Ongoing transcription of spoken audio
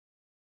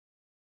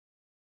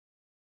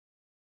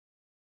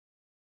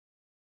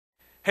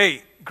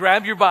Hey,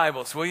 grab your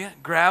Bibles, will you?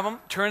 Grab them.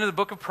 Turn to the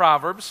book of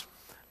Proverbs.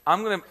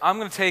 I'm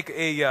gonna take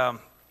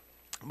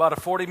about a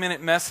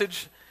 40-minute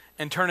message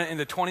and turn it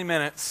into 20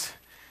 minutes.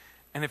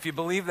 And if you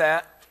believe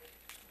that,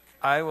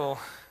 I will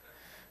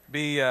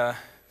be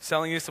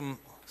selling you some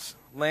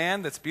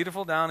land that's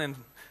beautiful down in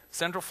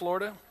Central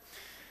Florida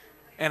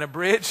and a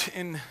bridge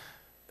in.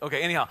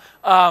 Okay, anyhow,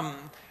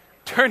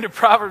 turn to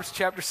Proverbs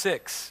chapter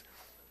 6.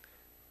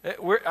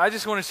 I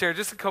just want to share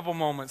just a couple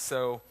moments,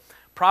 so.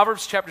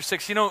 Proverbs chapter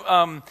 6. You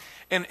know,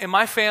 in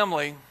my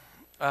family,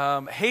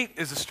 hate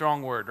is a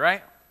strong word,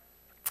 right?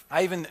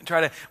 I even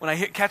try to, when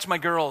I catch my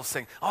girls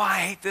saying, oh, I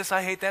hate this,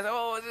 I hate that.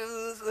 Oh,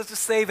 let's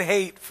just save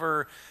hate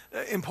for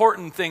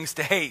important things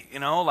to hate, you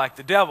know, like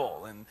the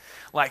devil and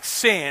like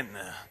sin,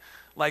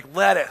 like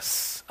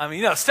lettuce. I mean,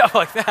 you know, stuff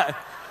like that.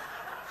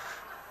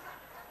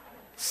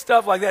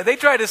 Stuff like that. They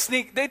tried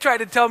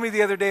to tell me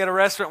the other day at a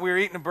restaurant, we were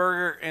eating a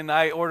burger and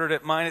I ordered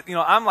it mine. You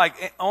know, I'm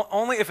like,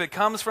 only if it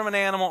comes from an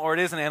animal or it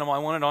is an animal, I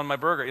want it on my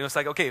burger. You know, it's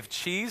like, okay, if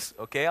cheese,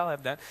 okay, I'll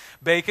have that.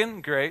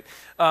 Bacon, great.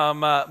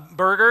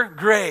 Burger,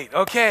 great,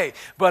 okay.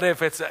 But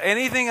if it's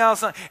anything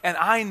else, and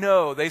I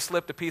know they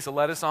slipped a piece of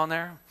lettuce on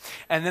there,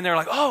 and then they're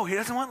like, oh, he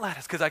doesn't want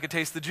lettuce because I could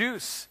taste the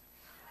juice.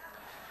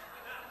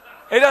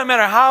 It doesn't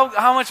matter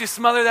how much you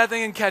smother that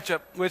thing in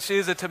ketchup, which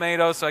is a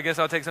tomato, so I guess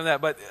I'll take some of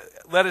that. But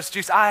lettuce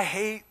juice, I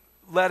hate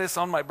lettuce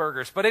on my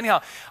burgers. But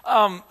anyhow,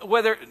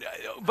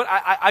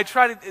 I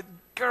try to,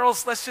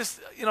 girls, let's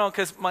just, you know,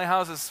 because my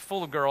house is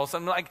full of girls.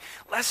 I'm like,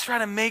 let's try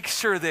to make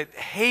sure that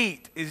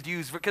hate is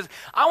used. Because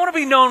I want to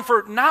be known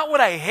for not what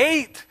I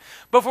hate,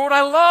 but for what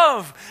I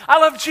love. I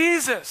love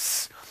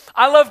Jesus.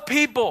 I love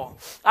people.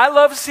 I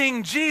love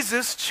seeing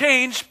Jesus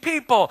change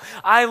people.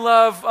 I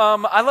love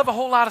a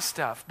whole lot of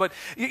stuff. But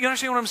you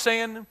understand what I'm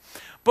saying?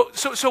 But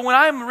so when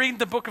I'm reading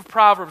the book of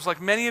Proverbs, like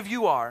many of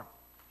you are,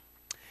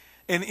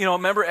 and you know,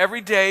 remember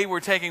every day we're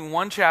taking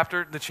one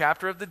chapter, the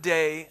chapter of the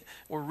day.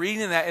 We're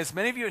reading that. As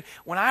many of you,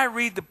 when I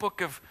read the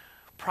book of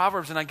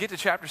Proverbs and I get to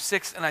chapter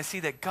 6 and I see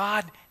that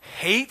God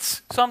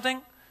hates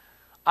something,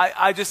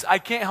 I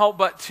can't help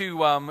but to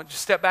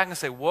just step back and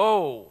say,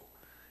 whoa.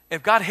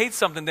 If God hates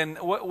something, then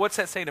what's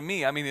that say to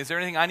me? I mean, is there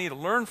anything I need to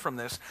learn from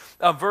this?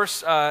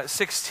 Verse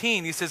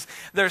 16, he says,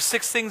 there are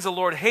 6 things the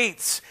Lord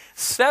hates,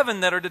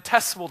 7 that are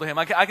detestable to him.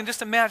 I can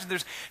just imagine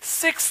there's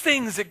 6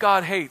 things that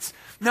God hates.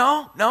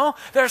 No,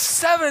 there are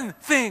 7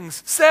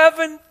 things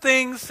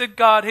that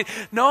God hates.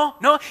 No,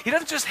 he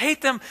doesn't just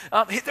hate them.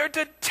 They're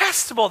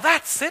detestable.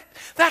 That's it.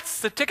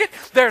 That's the ticket.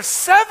 There are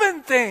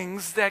 7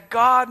 things that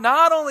God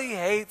not only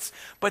hates,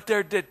 but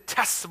they're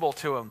detestable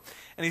to him.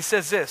 And he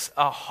says this,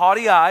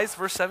 haughty eyes,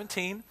 verse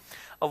 17,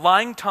 a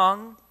lying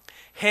tongue,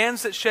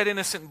 hands that shed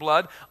innocent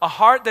blood, a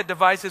heart that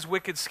devises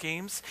wicked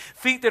schemes,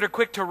 feet that are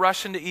quick to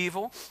rush into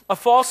evil, a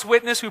false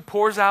witness who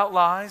pours out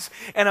lies,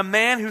 and a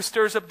man who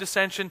stirs up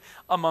dissension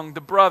among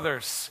the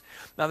brothers.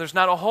 Now, there's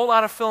not a whole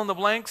lot of fill in the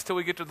blanks till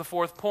we get to the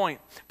 4th point,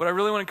 but I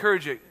really want to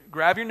encourage you,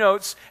 grab your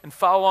notes and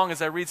follow along as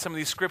I read some of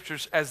these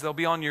scriptures as they'll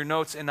be on your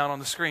notes and not on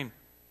the screen.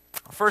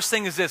 First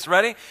thing is this,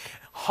 ready?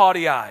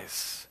 Haughty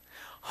eyes.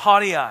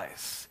 Haughty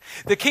eyes.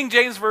 The King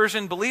James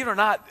Version, believe it or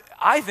not,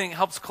 I think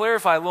helps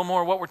clarify a little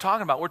more what we're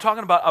talking about. We're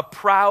talking about a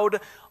proud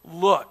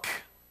look.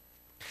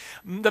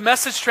 The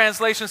Message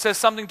translation says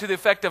something to the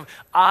effect of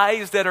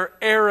eyes that are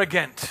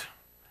arrogant.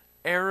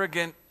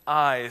 Arrogant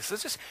eyes.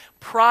 Let's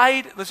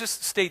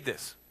just state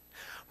this.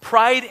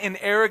 Pride and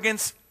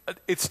arrogance,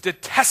 it's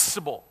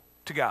detestable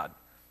to God.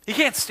 He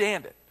can't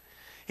stand it.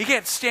 He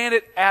can't stand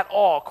it at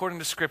all, according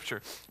to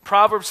Scripture.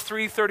 Proverbs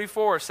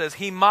 3:34 says,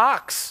 he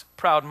mocks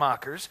proud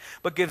mockers,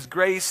 but gives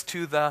grace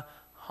to the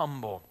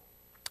humble.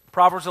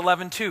 Proverbs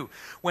 11:2,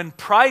 when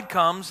pride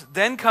comes,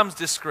 then comes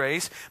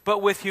disgrace,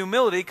 but with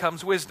humility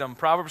comes wisdom.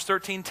 Proverbs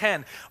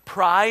 13:10,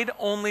 pride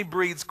only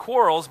breeds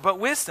quarrels, but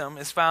wisdom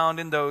is found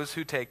in those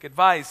who take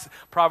advice.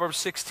 Proverbs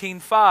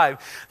 16:5,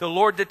 the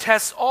Lord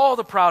detests all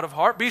the proud of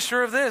heart. Be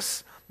sure of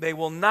this, they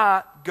will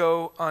not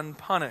go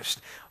unpunished.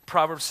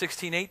 Proverbs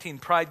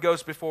 16:18, pride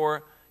goes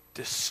before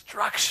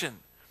destruction,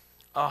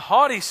 a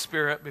haughty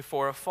spirit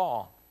before a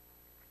fall.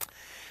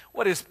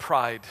 What is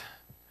pride?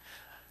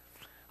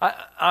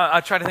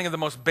 I try to think of the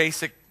most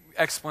basic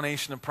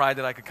explanation of pride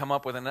that I could come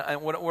up with,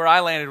 and where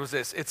I landed was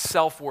this. It's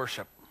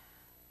self-worship.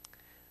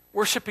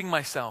 Worshiping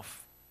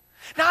myself.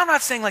 Now, I'm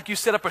not saying like you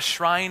set up a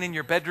shrine in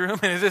your bedroom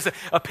and is this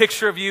a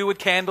picture of you with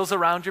candles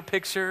around your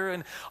picture,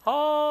 and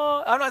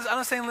I'm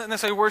not saying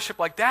necessarily worship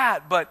like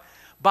that, but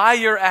by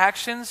your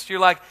actions, you're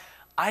like,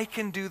 I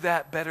can do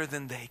that better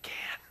than they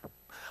can.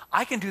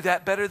 I can do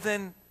that better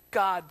than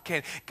God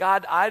can.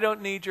 God, I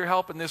don't need your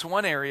help in this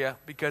one area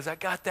because I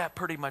got that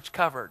pretty much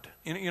covered.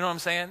 You know what I'm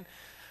saying?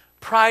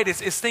 Pride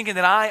is thinking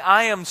that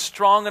I am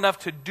strong enough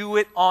to do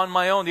it on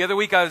my own. The other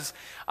week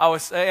I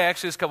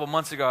actually just a couple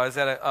months ago, I was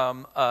at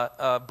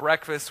a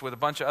breakfast with a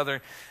bunch of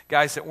other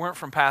guys that weren't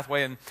from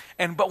Pathway,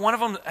 but one of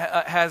them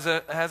has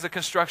a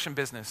construction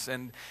business,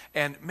 and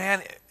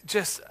man,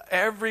 just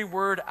every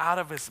word out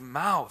of his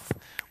mouth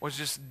was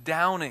just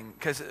downing,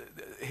 because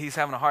he's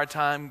having a hard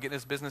time getting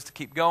his business to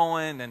keep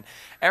going, and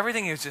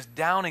everything is just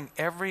downing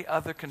every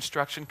other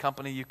construction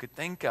company you could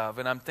think of.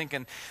 And I'm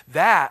thinking,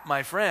 that,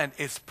 my friend,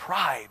 is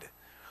pride.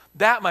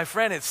 That, my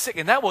friend, is sick,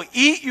 and that will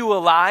eat you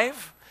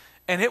alive,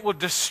 and it will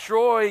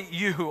destroy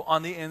you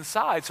on the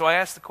inside. So I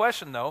asked the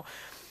question, though.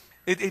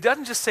 It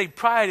doesn't just say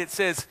pride, it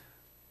says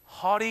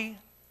haughty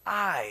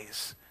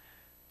eyes.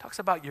 It talks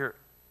about your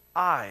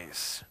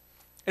eyes.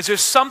 Is there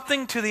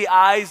something to the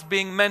eyes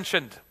being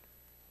mentioned?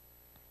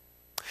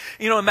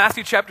 You know, in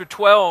Matthew chapter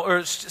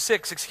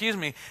 6,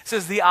 it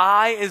says the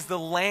eye is the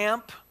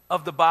lamp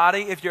of the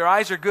body. If your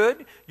eyes are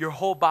good, your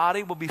whole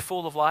body will be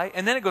full of light.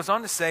 And then it goes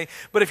on to say,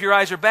 but if your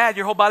eyes are bad,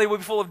 your whole body will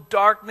be full of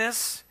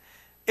darkness.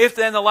 If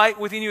then the light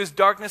within you is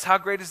darkness, how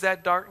great is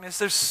that darkness?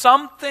 There's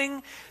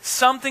something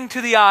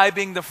to the eye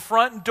being the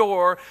front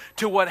door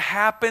to what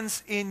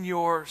happens in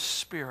your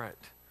spirit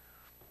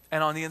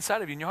and on the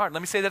inside of you, in your heart.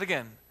 Let me say that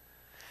again.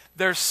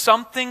 There's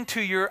something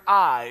to your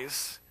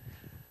eyes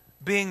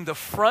being the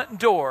front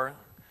door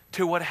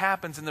to what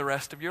happens in the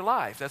rest of your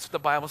life. That's what the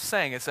Bible's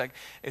saying. It's like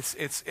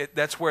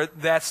that's where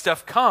that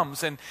stuff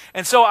comes. And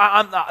so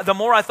the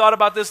more I thought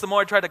about this, the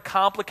more I tried to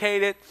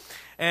complicate it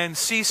and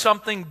see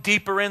something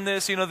deeper in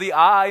this. You know, the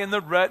eye and the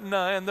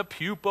retina and the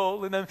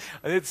pupil, and then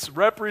it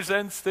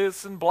represents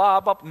this and blah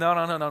blah. No.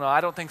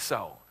 I don't think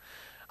so.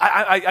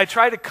 I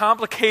try to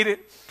complicate it,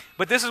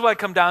 but this is what I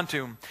come down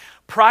to.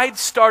 Pride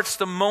starts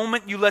the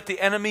moment you let the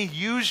enemy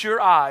use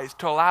your eyes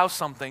to allow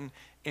something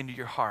into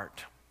your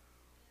heart.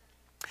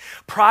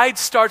 Pride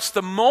starts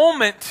the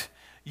moment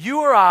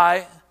you or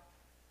I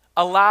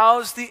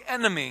allows the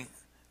enemy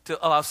to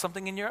allow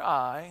something in your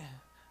eye,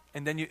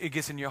 and then it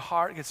gets in your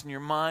heart, it gets in your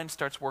mind,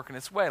 starts working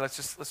its way.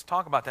 Let's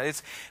talk about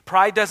that.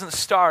 Pride doesn't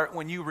start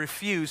when you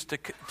refuse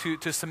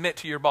to submit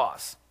to your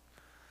boss.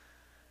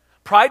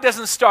 Pride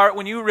doesn't start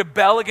when you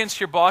rebel against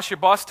your boss. Your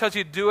boss tells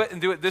you to do it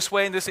and do it this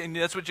way and this, and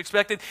that's what you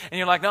expected. And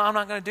you're like, no, I'm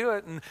not going to do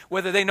it. And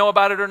whether they know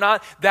about it or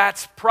not,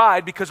 that's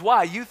pride. Because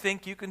why? You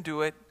think you can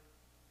do it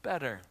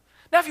better.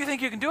 Now, if you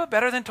think you can do it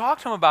better, then talk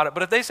to them about it.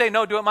 But if they say,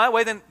 no, do it my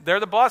way, then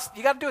they're the boss.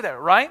 You got to do that,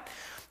 right?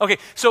 Okay,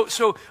 so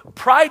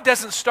pride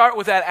doesn't start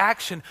with that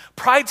action.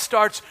 Pride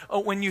starts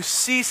when you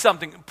see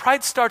something.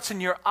 Pride starts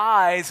in your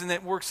eyes, and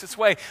it works its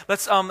way.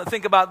 Let's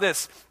think about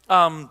this.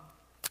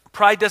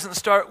 Pride doesn't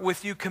start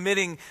with you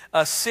committing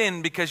a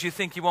sin because you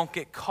think you won't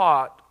get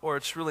caught, or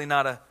it's really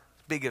not a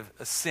big of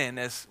a sin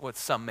as what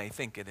some may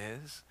think it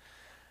is.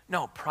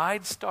 No,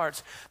 pride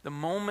starts the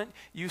moment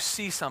you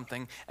see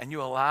something and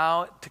you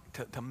allow it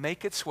to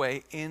make its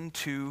way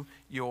into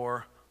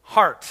your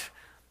heart.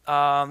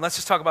 Let's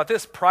just talk about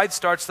this. Pride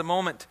starts the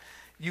moment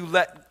you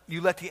let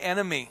the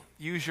enemy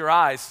use your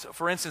eyes. So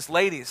for instance,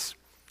 ladies,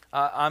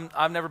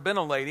 I've never been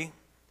a lady.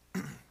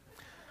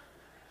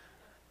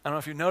 I don't know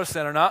if you've noticed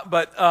that or not,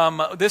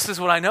 but this is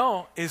what I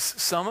know, is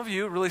some of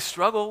you really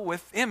struggle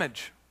with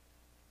image.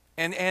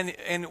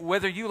 And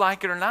whether you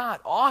like it or not,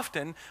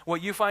 often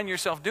what you find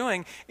yourself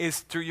doing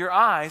is through your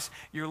eyes,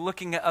 you're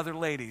looking at other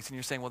ladies and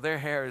you're saying, well, their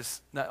hair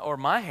is not, or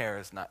my hair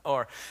is not,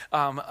 or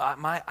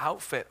my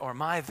outfit, or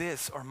my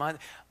this, or my...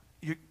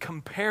 You're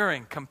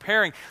comparing.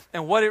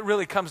 And what it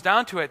really comes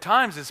down to at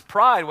times is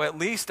pride. Well, at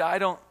least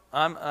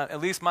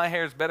at least my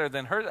hair is better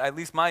than hers. At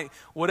least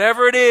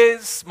whatever it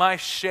is, my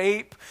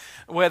shape,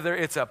 whether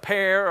it's a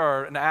pear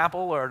or an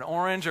apple or an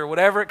orange or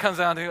whatever it comes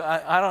down to,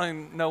 I don't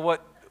even know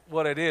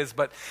what it is,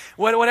 but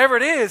whatever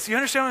it is, you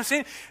understand what I'm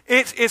saying?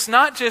 It's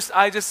not just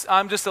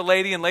I'm just a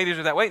lady and ladies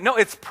are that way. No,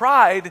 it's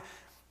pride.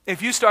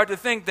 If you start to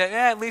think that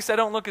at least I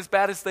don't look as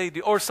bad as they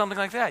do, or something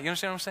like that. You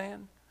understand what I'm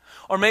saying?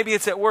 Or maybe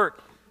it's at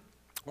work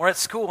or at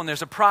school and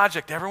there's a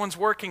project everyone's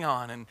working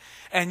on,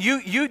 and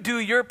you do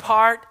your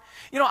part.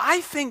 You know, I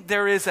think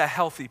there is a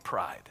healthy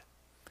pride.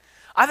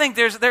 I think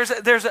there is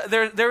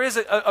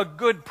a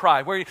good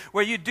pride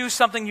where you do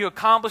something, you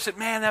accomplish it.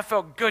 Man, that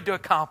felt good to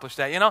accomplish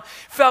that. You know,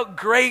 felt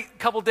great a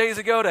couple days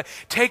ago to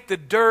take the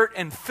dirt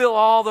and fill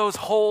all those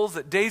holes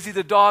that Daisy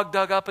the dog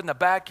dug up in the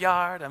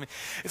backyard. I mean,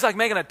 it's like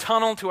making a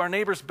tunnel to our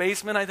neighbor's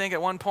basement. I think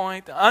at one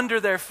point under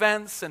their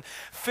fence and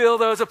fill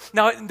those up.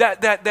 Now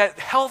that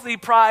healthy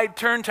pride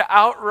turned to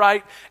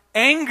outright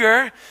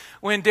anger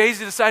when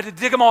Daisy decided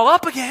to dig them all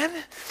up again.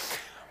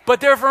 But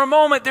there for a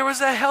moment, there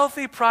was a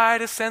healthy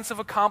pride, a sense of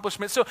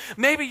accomplishment. So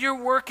maybe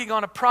you're working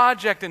on a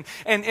project and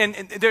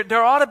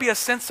there ought to be a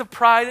sense of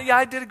pride. Yeah,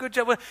 I did a good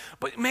job.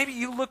 But maybe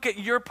you look at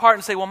your part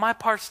and say, well, my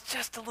part's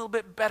just a little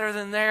bit better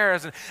than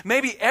theirs. And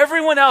maybe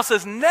everyone else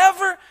is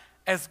never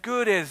as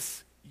good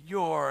as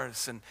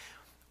yours. And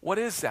what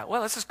is that?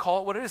 Well, let's just call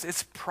it what it is.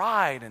 It's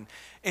pride. And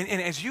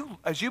as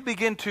you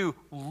begin to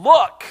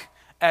look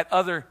at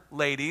other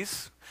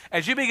ladies,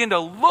 As you begin to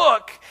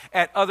look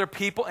at other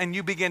people and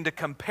you begin to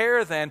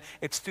compare, then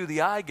it's through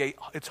the eye gate,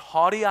 it's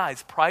haughty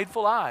eyes,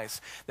 prideful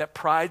eyes, that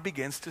pride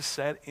begins to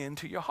set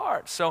into your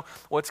heart. So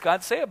what's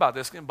God say about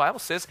this? The Bible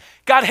says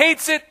God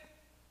hates it.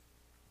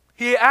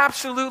 He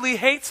absolutely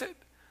hates it.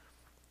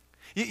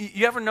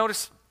 You ever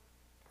notice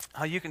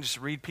how you can just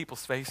read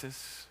people's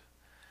faces?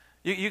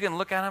 You can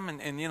look at them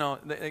and you know,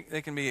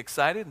 they can be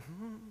excited.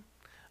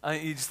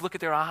 You just look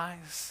at their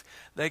eyes.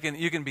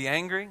 You can be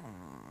angry,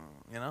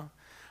 you know.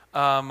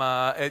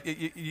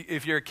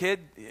 If you're a kid,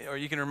 or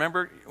you can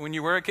remember when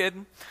you were a kid,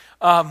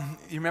 you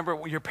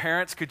remember your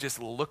parents could just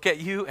look at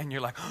you and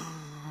you're like,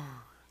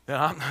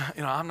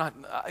 I'm not,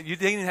 you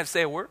didn't even have to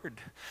say a word.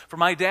 For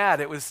my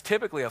dad, it was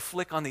typically a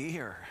flick on the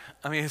ear.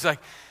 I mean, it's like,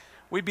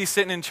 we'd be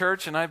sitting in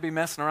church and I'd be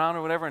messing around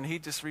or whatever, and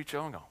he'd just reach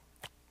over and go,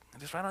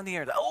 just right on the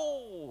ear.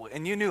 Oh,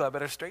 and you knew I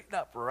better straighten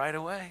up right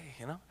away,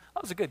 you know. I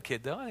was a good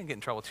kid, though. I didn't get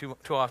in trouble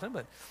too often,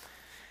 but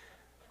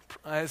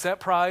is that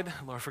pride?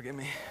 Lord, forgive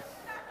me.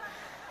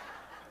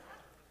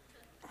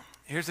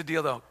 Here's the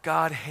deal, though.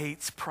 God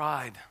hates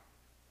pride.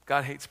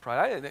 God hates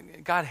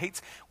pride. God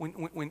hates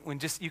when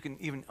just you can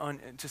even,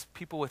 just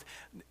people with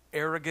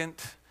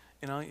arrogant,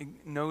 you know,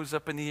 nose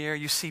up in the air.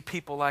 You see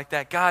people like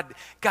that. God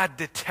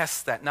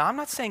detests that. Now, I'm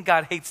not saying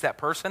God hates that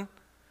person.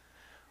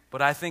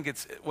 But I think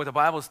it's what the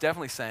Bible is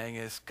definitely saying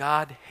is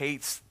God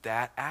hates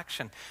that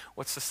action.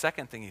 What's the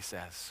second thing he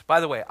says? By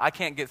the way, I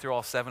can't get through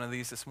all 7 of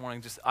these this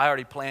morning. I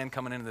already planned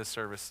coming into this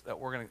service that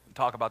we're going to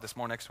talk about this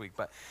more next week.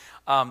 But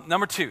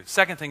number 2,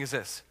 second thing is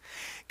this.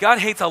 God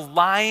hates a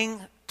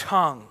lying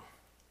tongue.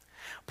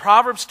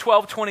 Proverbs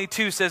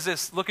 12:22 says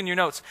this. Look in your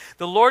notes.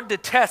 The Lord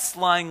detests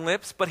lying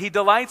lips, but he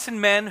delights in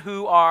men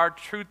who are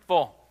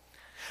truthful.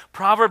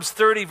 Proverbs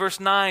 30, verse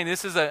 9,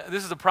 this is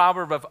a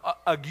proverb of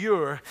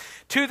Agur.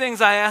 2 things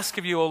I ask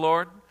of you, O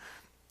Lord.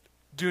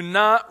 Do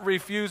not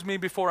refuse me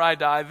before I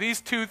die.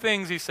 These 2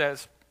 things, he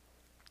says,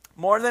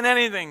 more than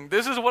anything,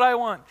 this is what I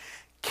want.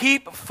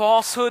 Keep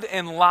falsehood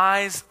and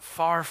lies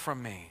far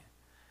from me.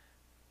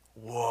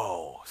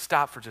 Whoa,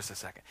 stop for just a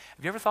second.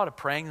 Have you ever thought of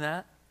praying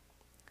that?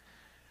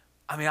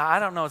 I mean, I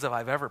don't know as if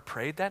I've ever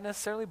prayed that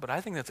necessarily, but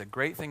I think that's a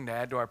great thing to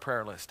add to our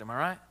prayer list. Am I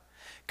right?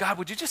 God,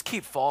 would you just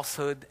keep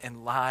falsehood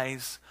and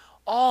lies,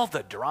 all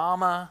the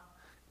drama,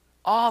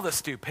 all the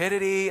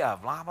stupidity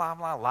of blah, blah,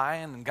 blah,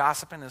 lying and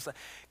gossiping. And stuff.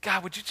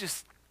 God, would you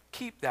just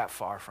keep that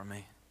far from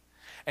me?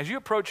 As you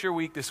approach your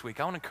week this week,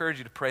 I want to encourage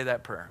you to pray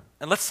that prayer.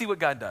 And let's see what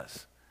God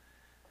does.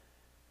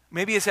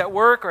 Maybe it's at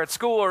work or at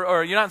school,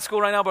 or you're not in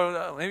school right now,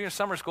 but maybe you're in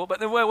summer school. But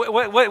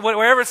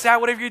wherever it's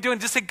at, whatever you're doing,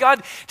 just say,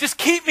 God, just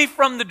keep me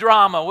from the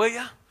drama, will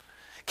you?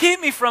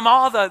 Keep me from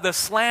all the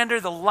slander,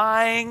 the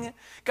lying.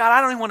 God, I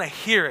don't even want to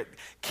hear it.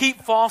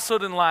 Keep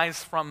falsehood and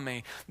lies from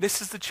me.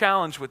 This is the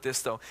challenge with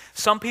this, though.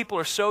 Some people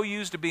are so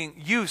used to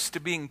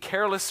being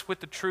careless with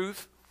the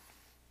truth,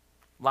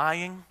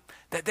 lying,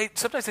 that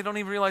sometimes they don't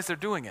even realize they're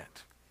doing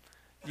it.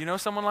 You know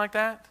someone like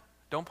that?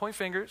 Don't point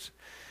fingers.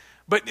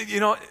 But, you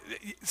know,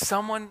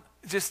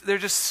 they're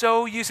just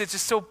so used. It's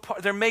just so,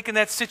 they're making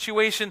that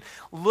situation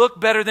look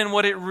better than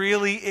what it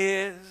really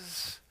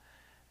is.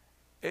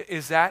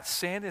 Is that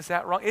sin? Is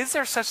that wrong? Is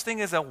there such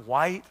thing as a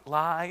white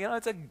lie? You know,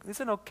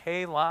 it's an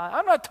okay lie.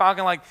 I'm not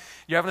talking like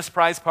you're having a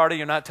surprise party,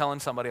 you're not telling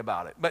somebody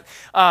about it. But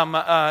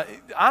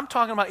I'm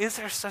talking about, is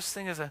there such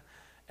thing as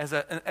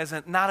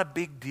a not a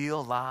big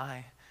deal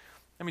lie?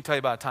 Let me tell you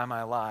about a time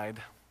I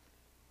lied.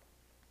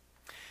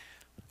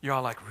 You're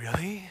all like,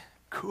 really?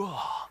 Cool.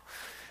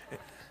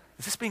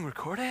 Is this being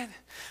recorded?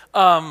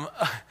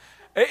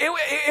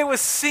 It was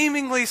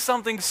seemingly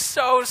something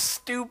so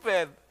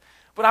stupid.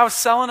 But I was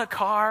selling a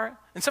car,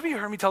 and some of you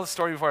heard me tell the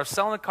story before. I was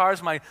selling a car.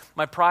 It was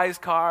my prize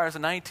car. It was a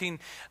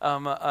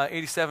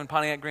 1987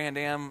 Pontiac Grand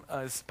Am.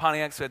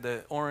 Pontiac had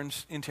the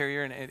orange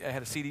interior, and it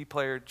had a CD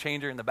player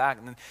changer in the back,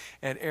 and then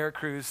it had air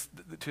cruise,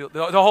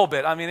 the whole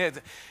bit. I mean,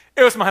 it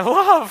was my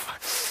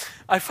love.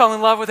 I fell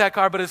in love with that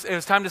car, but it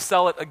was time to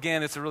sell it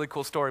again. It's a really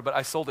cool story, but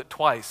I sold it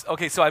twice.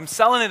 Okay, so I'm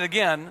selling it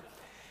again.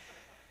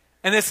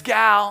 And this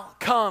gal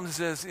comes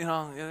and says,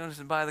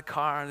 just buy the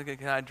car.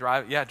 Can I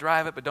drive it? Yeah,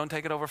 drive it, but don't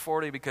take it over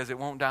 40 because it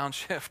won't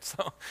downshift.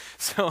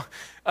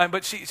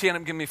 But she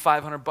ended up giving me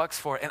 $500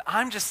 for it. And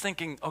I'm just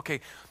thinking,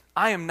 okay,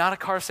 I am not a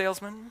car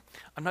salesman.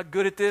 I'm not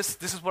good at this.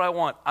 This is what I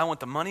want. I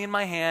want the money in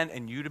my hand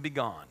and you to be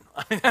gone.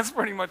 I mean, that's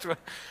pretty much what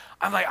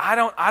I'm like. I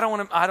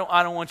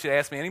don't want you to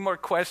ask me any more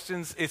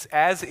questions. It's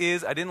as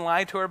is. I didn't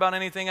lie to her about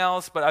anything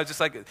else, but I was just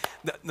like,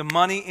 the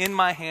money in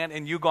my hand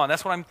and you gone.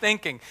 That's what I'm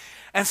thinking.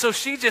 And so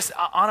she just,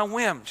 on a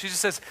whim, she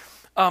just says,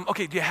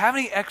 okay, do you have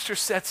any extra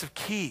sets of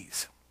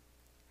keys?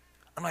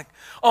 I'm like,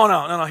 oh,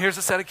 no, here's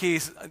a set of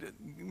keys,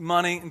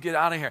 money, and get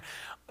out of here.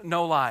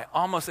 No lie.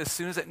 Almost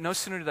no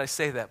sooner did I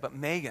say that, but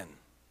Megan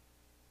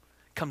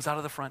comes out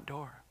of the front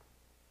door.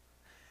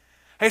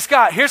 Hey,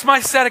 Scott, here's my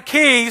set of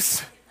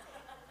keys.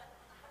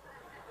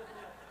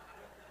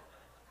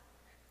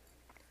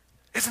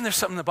 Isn't there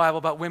something in the Bible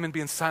about women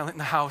being silent in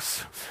the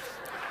house?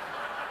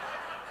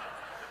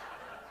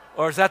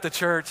 Or is that the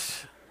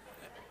church?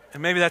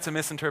 And maybe that's a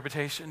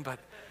misinterpretation, but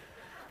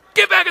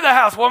get back in the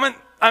house, woman.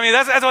 I mean,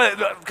 that's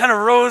what kind of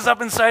rose up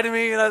inside of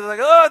me. And I was like,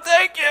 oh,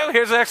 thank you.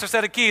 Here's an extra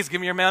set of keys.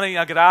 Give me your money.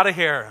 I'll get out of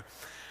here.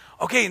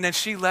 Okay, and then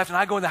she left, and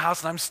I go in the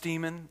house, and I'm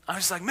steaming. I'm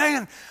just like,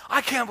 man,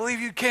 I can't believe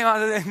you came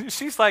out. And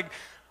she's like,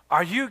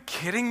 are you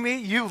kidding me?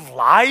 You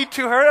lied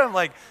to her? I'm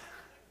like,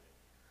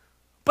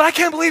 but I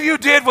can't believe you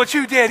did what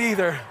you did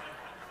either.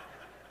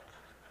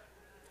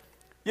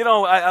 You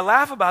know, I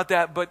laugh about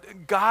that,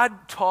 but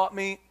God taught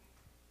me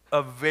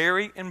a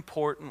very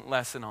important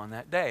lesson on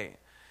that day.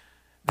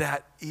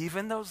 That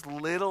even those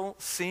little,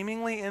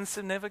 seemingly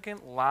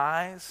insignificant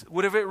lies,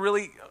 would have it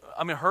really,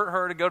 hurt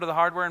her to go to the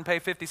hardware and pay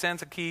 50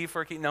 cents a key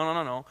for a key?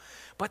 No.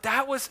 But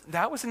that was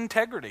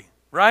integrity,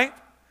 right?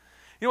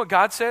 You know what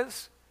God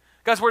says?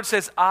 God's word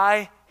says,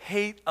 I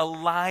hate a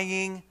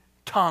lying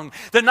tongue.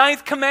 The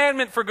 9th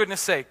commandment, for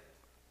goodness sake.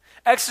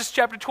 Exodus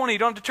chapter 20, you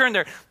don't have to turn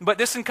there, but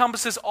this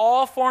encompasses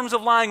all forms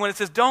of lying when it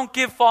says, don't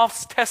give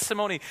false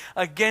testimony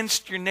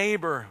against your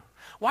neighbor.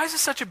 Why is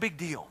this such a big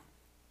deal?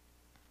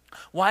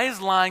 Why is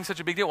lying such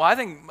a big deal? Well, I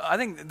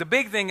think the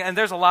big thing, and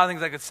there's a lot of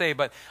things I could say,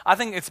 but I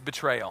think it's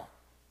betrayal.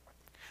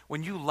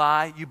 When you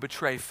lie, you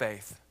betray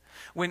faith.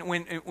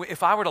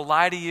 If I were to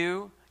lie to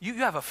you, you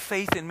have a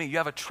faith in me. You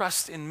have a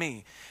trust in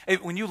me.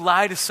 When you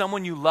lie to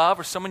someone you love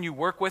or someone you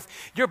work with,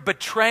 you're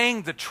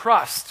betraying the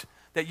trust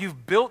that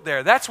you've built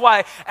there. That's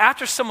why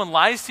after someone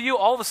lies to you,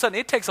 all of a sudden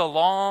it takes a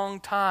long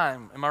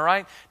time, am I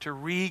right, to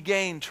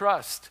regain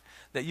trust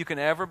that you can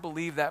ever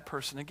believe that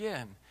person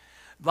again.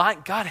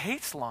 God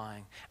hates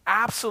lying,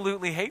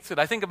 absolutely hates it.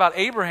 I think about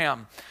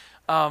Abraham,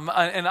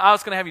 and I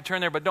was going to have you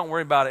turn there, but don't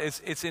worry about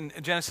it. It's in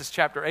Genesis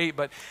chapter 8.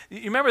 But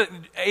you remember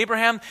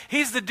Abraham?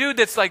 He's the dude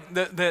that's like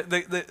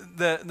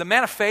the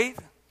man of faith.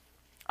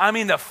 I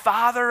mean, the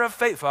father of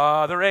faith.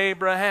 Father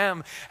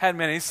Abraham had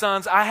many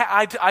sons.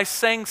 I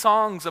sang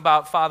songs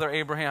about Father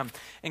Abraham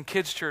in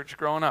kids' church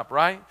growing up,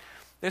 right?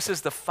 This is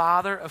the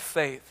father of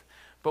faith.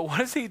 But what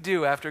does he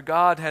do after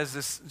God has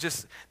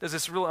does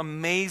this real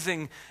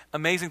amazing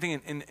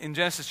thing? In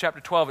Genesis chapter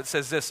 12, it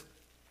says this.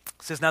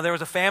 It says, now there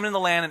was a famine in the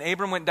land, and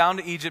Abram went down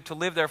to Egypt to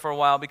live there for a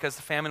while because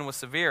the famine was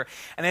severe.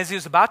 And as he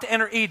was about to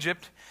enter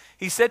Egypt,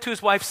 he said to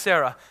his wife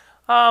Sarah,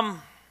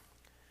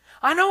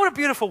 I know what a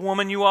beautiful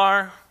woman you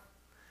are.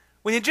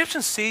 When the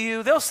Egyptians see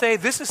you, they'll say,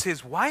 this is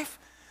his wife.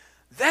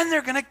 Then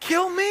they're going to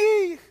kill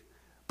me,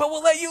 but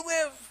we'll let you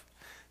live.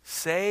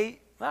 Say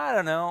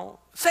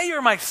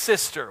you're my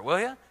sister, will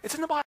you? It's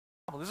in the Bible.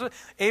 This is what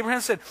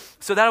Abraham said.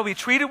 So that will be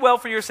treated well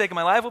for your sake, and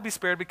my life will be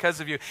spared because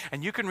of you.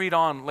 And you can read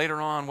on later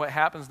on what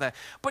happens then.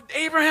 But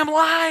Abraham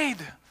lied.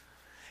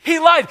 He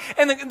lied.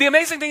 And the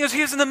amazing thing is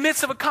he is in the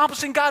midst of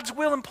accomplishing God's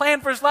will and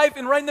plan for his life,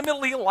 and right in the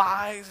middle he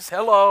lies.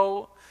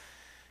 Hello.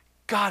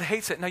 God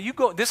hates it. Now you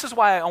go, this is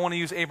why I want to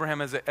use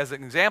Abraham as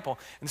an example.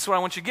 And this is what I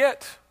want you to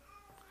get.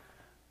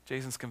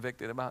 Jason's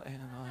convicted about it.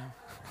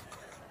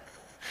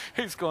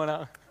 He's going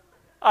out.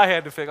 I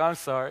had to fix. I'm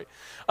sorry.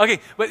 Okay,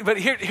 but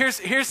here's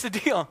the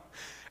deal.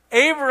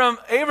 Abraham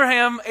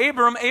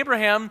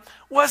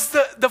was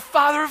the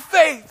father of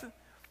faith.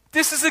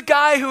 This is a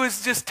guy who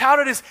is just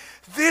touted as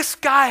this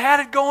guy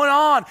had it going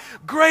on.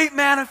 Great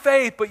man of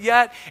faith, but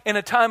yet in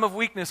a time of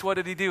weakness, what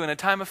did he do? In a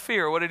time of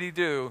fear, what did he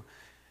do?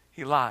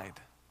 He lied.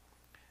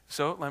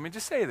 So let me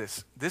just say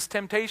this. This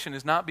temptation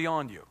is not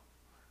beyond you.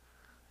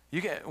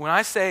 When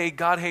I say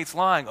God hates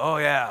lying, oh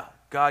yeah,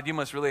 God, you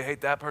must really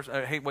hate that person,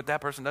 or hate what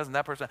that person does and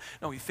that person.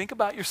 No, you think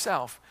about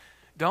yourself.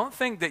 Don't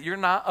think that you're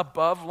not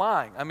above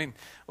lying. I mean,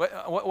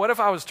 what if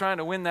I was trying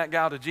to win that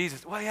gal to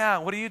Jesus? Well, yeah,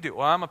 what do you do?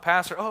 Well, I'm a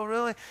pastor. Oh,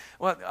 really?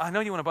 Well, I know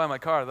you want to buy my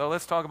car, though.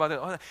 Let's talk about it.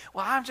 Oh,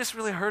 well, I'm just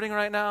really hurting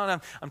right now,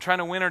 and I'm trying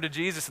to win her to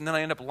Jesus, and then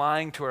I end up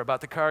lying to her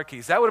about the car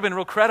keys. That would have been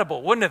real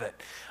credible, wouldn't it?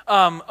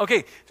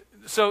 Okay,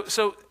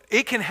 so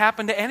it can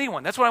happen to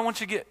anyone. That's what I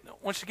want you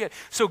to get.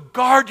 So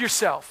guard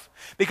yourself,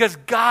 because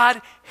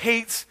God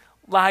hates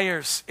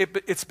liars.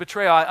 It's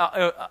betrayal.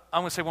 I'm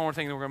going to say one more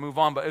thing, then we're going to move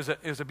on. But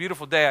it was a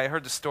beautiful day. I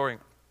heard the story.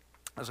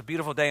 It was a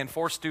beautiful day, and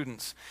 4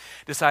 students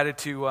decided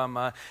to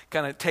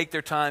kind of take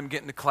their time,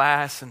 get into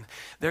class, and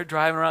they're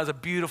driving around. It was a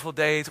beautiful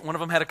day. One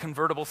of them had a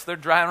convertible, so they're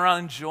driving around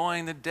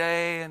enjoying the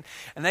day. And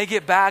they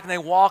get back, and they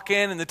walk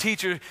in, and the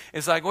teacher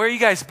is like, "Where you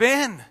guys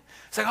been?"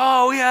 It's like,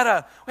 "Oh, we had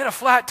a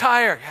flat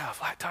tire." Yeah,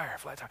 flat tire.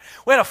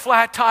 We had a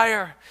flat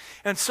tire.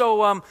 And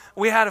so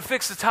we had to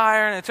fix the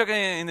tire,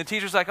 and the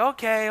teacher's like,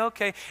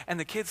 okay. And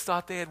the kids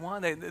thought they had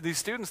won. These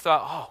students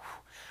thought, oh.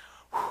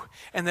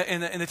 And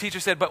the teacher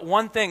said, but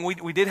one thing,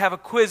 we did have a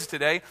quiz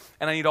today,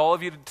 and I need all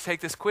of you to take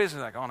this quiz.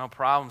 And they're like, oh, no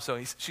problem.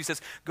 So she says,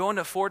 go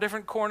into 4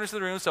 different corners of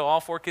the room. So all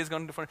 4 kids go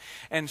into different.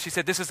 And she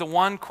said, this is the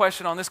one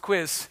question on this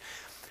quiz.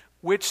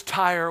 Which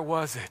tire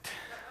was it?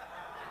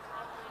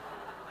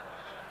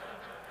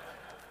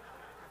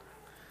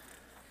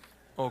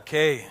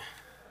 Okay.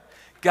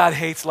 God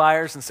hates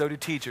liars, and so do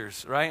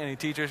teachers, right? Any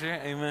teachers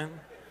here? Amen.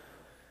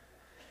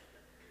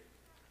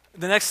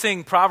 The next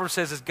thing Proverbs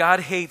says is God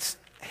hates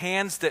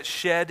hands that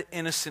shed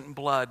innocent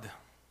blood.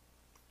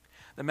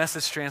 The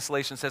Message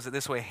translation says it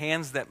this way: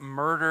 hands that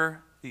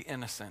murder the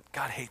innocent.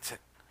 God hates it.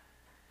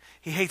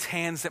 He hates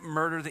hands that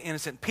murder the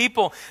innocent.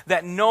 People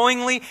that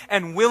knowingly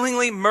and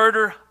willingly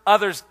murder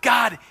others.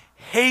 God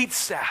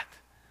hates that.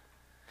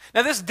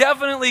 Now, this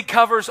definitely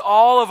covers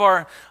all of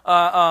our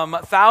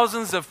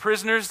thousands of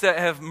prisoners that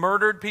have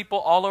murdered people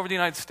all over the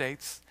United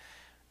States.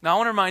 Now, I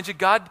want to remind you,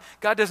 God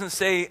doesn't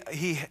say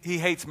he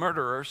hates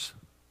murderers,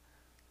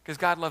 because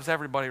God loves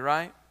everybody,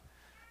 right?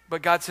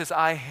 But God says,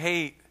 I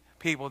hate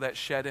people that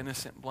shed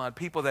innocent blood,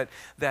 people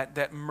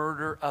that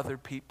murder other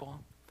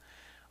people.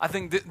 I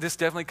think this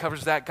definitely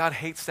covers that. God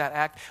hates that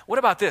act. What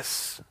about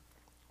this?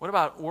 What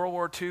about World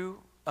War II?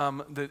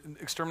 The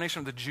extermination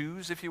of the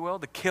Jews, if you will,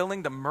 the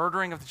killing, the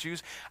murdering of the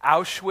Jews,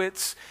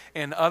 Auschwitz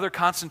and other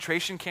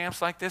concentration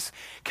camps like this.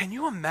 Can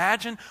you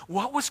imagine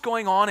what was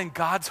going on in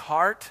God's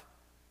heart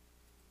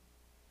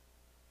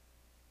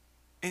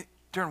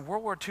during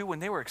World War II when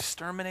they were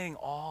exterminating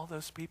all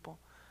those people?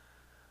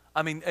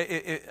 I mean,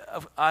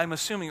 I'm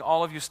assuming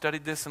all of you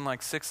studied this in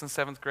like 6th and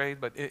 7th grade,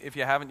 but if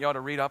you haven't, you ought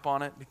to read up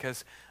on it,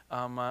 because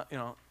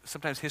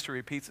sometimes history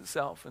repeats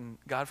itself, and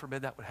God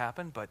forbid that would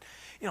happen. But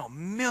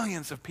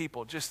millions of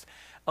people just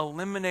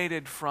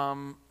eliminated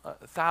from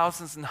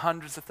thousands and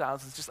hundreds of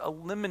thousands, just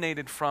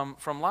eliminated from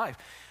life,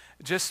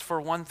 just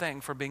for one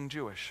thing, for being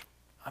Jewish.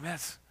 I mean,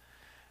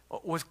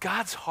 was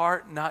God's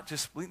heart not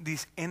just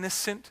these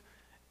innocent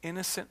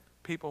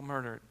people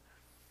murdered?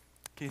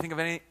 Can you think of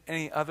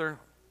any other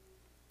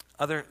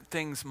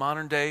things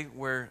modern day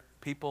where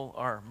people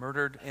are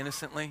murdered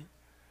innocently?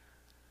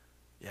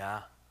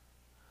 Yeah,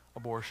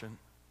 abortion.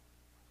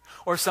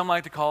 Or some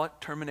like to call it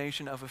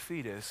termination of a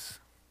fetus.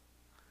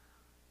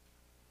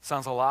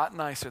 Sounds a lot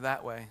nicer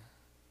that way.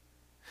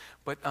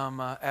 But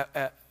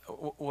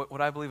what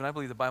I believe, and I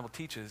believe the Bible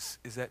teaches,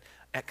 is that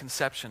at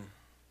conception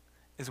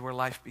is where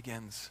life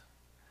begins.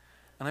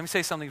 And let me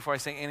say something before I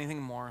say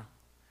anything more.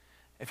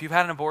 If you've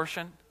had an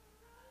abortion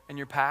in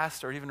your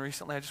past or even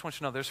recently, I just want you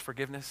to know there's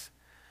forgiveness.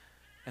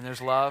 And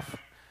there's love.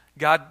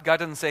 God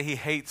doesn't say he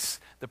hates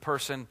the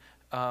person,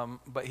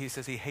 but he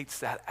says he hates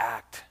that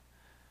act.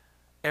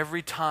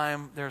 Every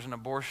time there's an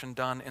abortion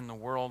done in the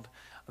world,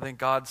 I think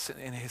God's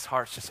in his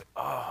heart's just like,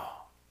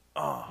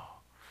 oh.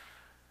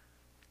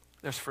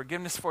 There's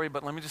forgiveness for you,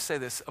 but let me just say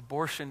this.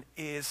 Abortion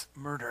is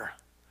murder.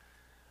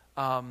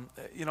 I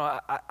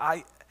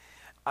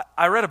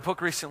read a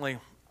book recently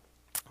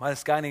by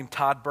this guy named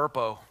Todd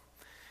Burpo.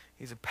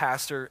 He's a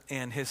pastor,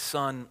 and his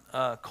son,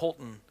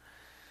 Colton.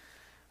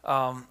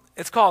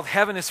 It's called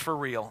Heaven is for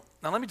Real.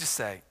 Now, let me just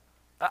say,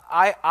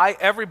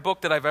 every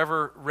book that I've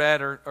ever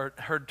read or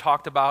heard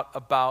talked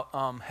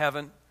about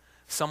heaven,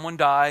 someone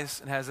dies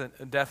and has a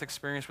death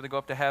experience where they go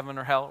up to heaven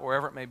or hell,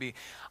 wherever it may be,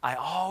 I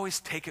always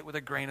take it with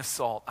a grain of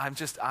salt.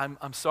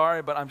 I'm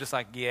sorry, but I'm just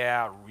like,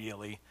 yeah,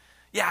 really?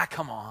 Yeah,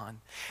 come on.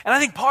 And I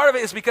think part of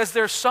it is because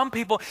there's some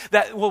people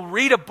that will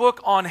read a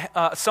book on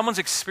someone's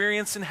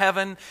experience in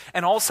heaven,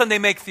 and all of a sudden they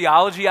make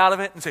theology out of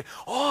it and say,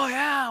 oh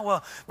yeah,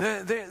 well,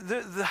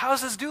 the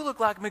houses do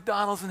look like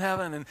McDonald's in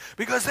heaven, and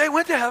because they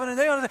went to heaven and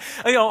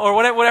they, or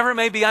whatever it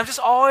may be. I'm just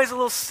always a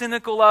little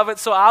cynical of it.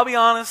 So I'll be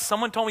honest,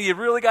 someone told me you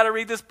really got to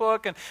read this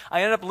book, and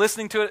I ended up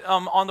listening to it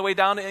on the way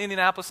down to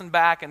Indianapolis and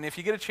back, and if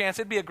you get a chance,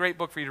 it'd be a great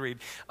book for you to read.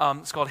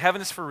 It's called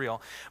Heaven is for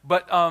Real.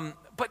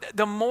 But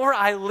the more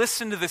I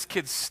listen to this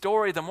kid's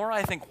story, the more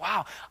I think,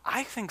 wow,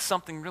 I think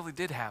something really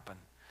did happen.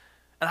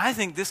 And I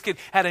think this kid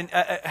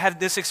had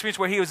this experience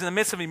where he was in the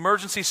midst of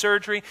emergency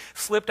surgery,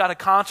 slipped out of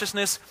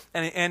consciousness,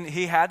 and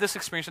he had this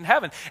experience in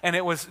heaven. And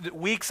it was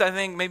weeks, I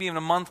think, maybe even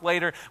a month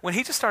later, when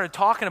he just started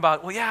talking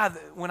about, well, yeah,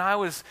 when I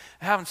was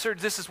having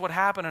surgery, this is what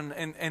happened.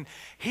 And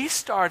he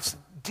starts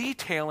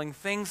detailing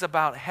things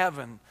about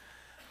heaven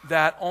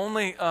that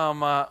only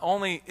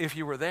if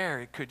you were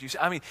there could you see.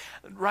 I mean,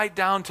 right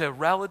down to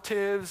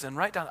relatives and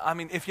right down. I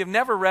mean, if you've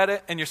never read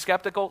it and you're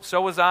skeptical, so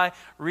was I.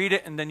 Read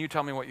it and then you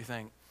tell me what you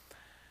think.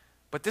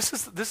 But this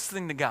is the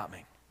thing that got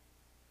me.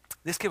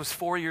 This kid was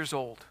 4 years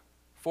old.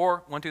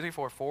 4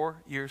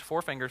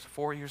 fingers,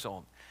 4 years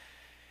old.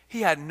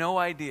 He had no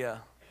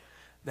idea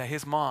that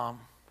his mom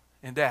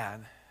and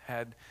dad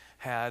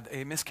had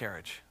a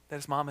miscarriage. That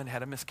his mom had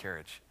had a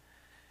miscarriage.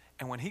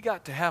 And when he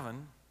got to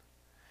heaven,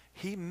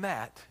 he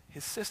met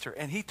his sister,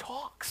 and he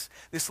talks.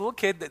 This little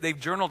kid, they've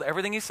journaled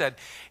everything he said.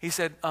 He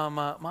said,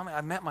 Mommy,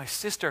 I met my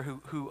sister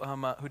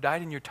who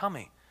died in your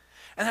tummy.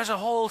 And there's a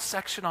whole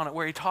section on it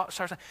where he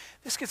starts.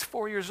 This kid's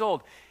 4 years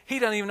old. He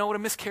doesn't even know what a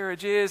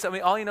miscarriage is. I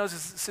mean, all he knows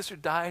is his sister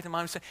died, and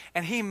Mom said,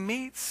 and he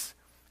meets.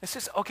 It's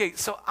just, okay,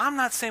 so I'm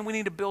not saying we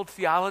need to build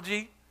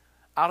theology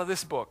out of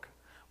this book.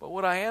 But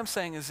what I am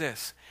saying is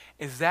this,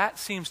 is that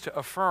seems to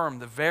affirm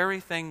the very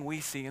thing we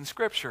see in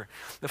Scripture.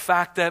 The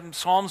fact that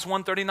Psalms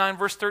 139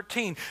 verse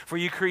 13, for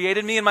you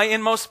created me in my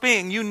inmost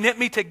being. You knit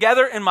me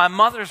together in my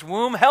mother's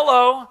womb.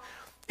 Hello.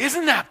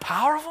 Isn't that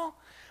powerful?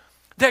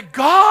 That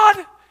God,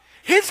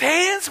 his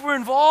hands were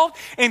involved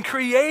in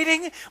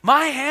creating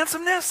my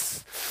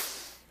handsomeness.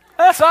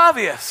 That's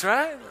obvious,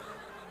 right?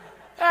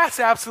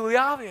 That's absolutely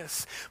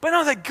obvious. But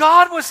no, that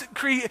God was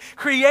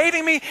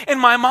creating me in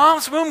my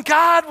mom's womb.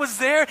 God was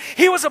there.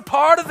 He was a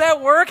part of that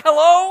work.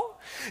 Hello?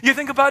 You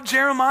think about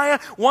Jeremiah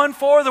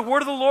 1:4, the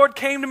word of the Lord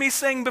came to me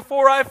saying,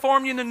 before I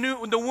formed you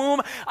in the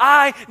womb,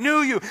 I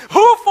knew you.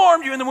 Who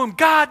formed you in the womb?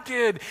 God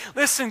did.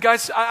 Listen,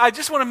 guys, I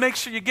just want to make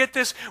sure you get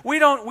this. We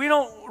don't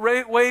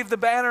wave the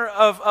banner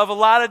of a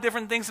lot of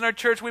different things in our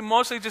church. We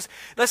mostly just,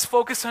 let's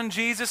focus on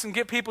Jesus and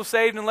get people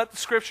saved and let the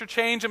scripture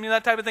change them,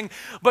 that type of thing.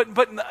 But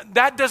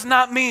that does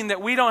not mean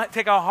that we don't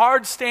take a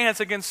hard stance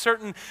against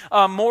certain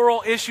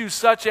moral issues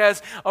such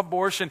as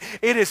abortion.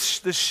 It is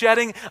the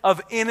shedding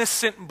of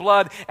innocent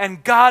blood.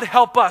 And God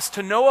help us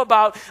to know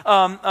about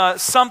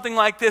something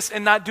like this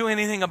and not do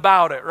anything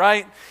about it,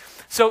 right?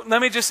 So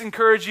let me just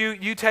encourage you.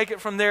 You take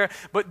it from there.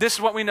 But this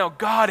is what we know.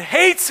 God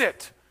hates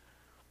it.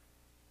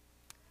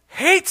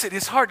 Hates it.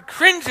 His heart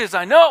cringes,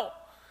 I know,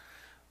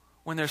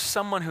 when there's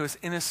someone who is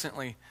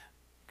innocently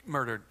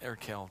murdered or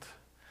killed.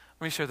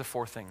 Let me share the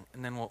fourth thing,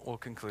 and then we'll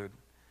conclude.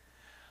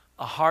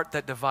 A heart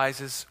that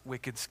devises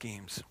wicked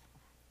schemes.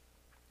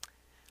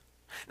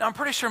 Now, I'm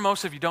pretty sure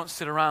most of you don't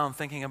sit around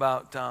thinking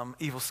about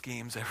evil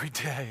schemes every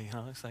day.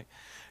 It's like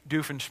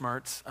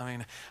Doofenshmirtz. I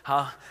mean,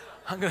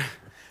 I'm going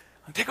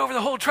to take over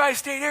the whole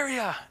tri-state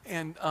area.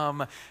 And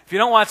if you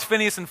don't watch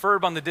Phineas and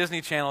Ferb on the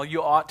Disney Channel,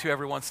 you ought to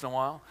every once in a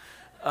while.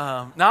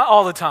 Not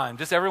all the time,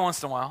 just every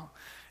once in a while.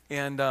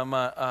 And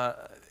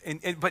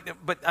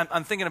but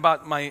I'm thinking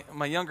about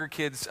my younger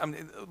kids. I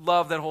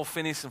love that whole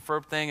Phineas and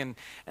Ferb thing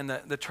and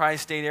the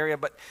tri-state area.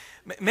 But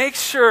make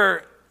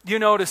sure you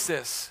notice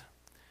this.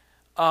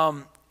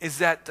 Is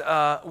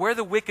that where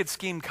the wicked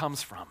scheme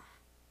comes from?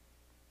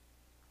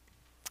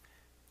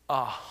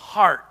 A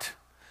heart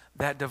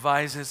that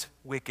devises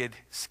wicked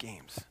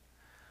schemes.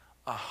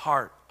 A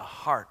heart.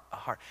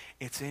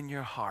 It's in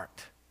your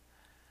heart.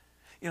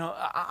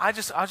 I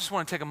just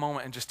want to take a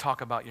moment and just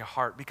talk about your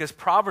heart, because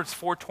Proverbs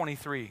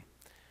 4:23,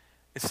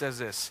 it says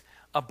this: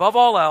 above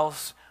all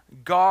else,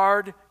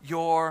 guard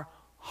your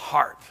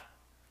heart.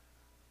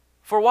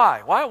 For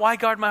why? Why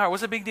guard my heart?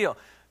 What's the big deal?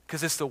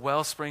 Because it's the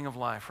wellspring of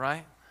life,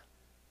 right?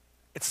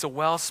 It's the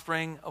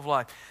wellspring of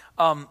life.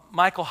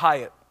 Michael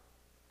Hyatt,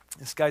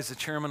 this guy's the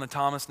chairman of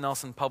Thomas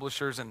Nelson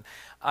Publishers, and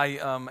I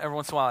every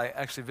once in a while I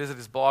actually visit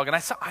his blog, and I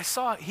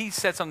saw he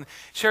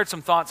shared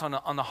some thoughts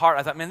on the heart.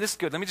 I thought, man, this is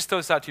good. Let me just throw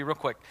this out to you real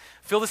quick.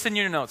 Fill this in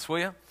your notes, will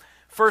you?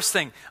 First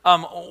thing,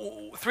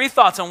 3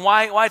 thoughts on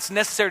why it's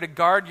necessary to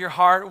guard your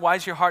heart. Why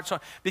is your heart so?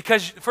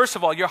 Because first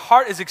of all, your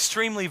heart is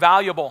extremely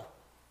valuable.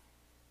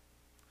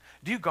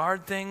 Do you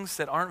guard things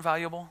that aren't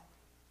valuable?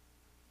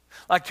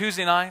 Like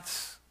Tuesday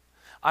nights,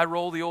 I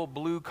roll the old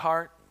blue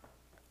cart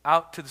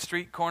out to the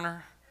street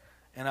corner,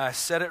 and I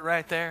set it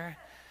right there,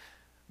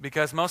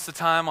 because most of the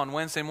time on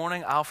Wednesday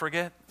morning, I'll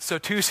forget. So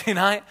Tuesday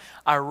night,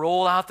 I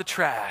roll out the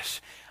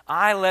trash.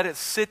 I let it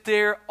sit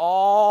there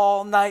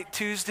all night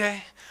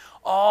Tuesday,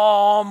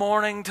 all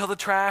morning till the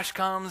trash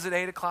comes at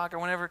 8 o'clock or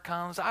whenever it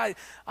comes.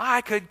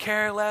 I could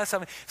care less. I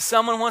mean,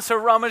 someone wants to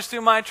rummage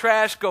through my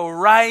trash, go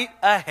right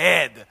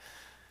ahead.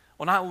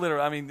 Well, not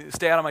literally. I mean,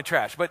 stay out of my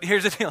trash. But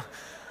here's the deal.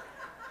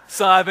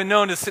 So I've been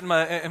known to sit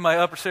in my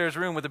upstairs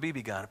room with a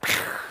BB gun.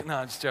 No,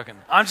 I'm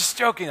just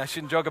joking. I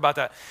shouldn't joke about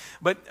that.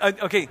 But,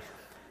 okay,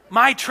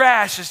 my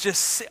trash is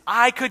just,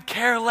 I could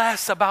care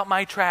less about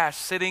my trash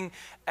sitting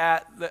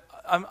at the,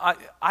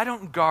 I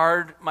don't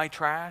guard my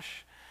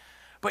trash.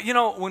 But,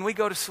 when we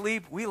go to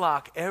sleep, we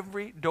lock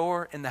every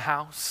door in the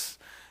house.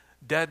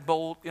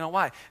 Deadbolt.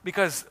 Why?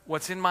 Because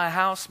what's in my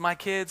house, my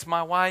kids,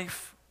 my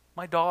wife,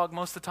 my dog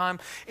most of the time,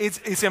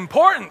 it's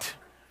important.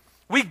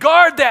 We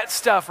guard that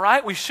stuff,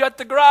 right? We shut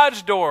the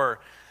garage door.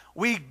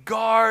 We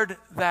guard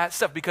that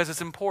stuff because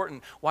it's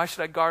important. Why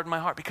should I guard my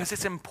heart? Because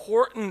it's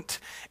important.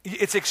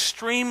 It's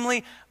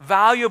extremely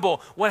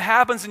valuable. What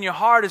happens in your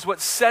heart is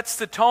what sets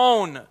the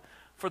tone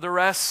for the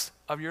rest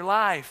of your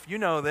life. You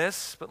know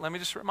this, but let me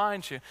just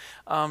remind you.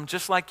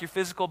 Just like your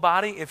physical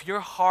body, if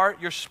your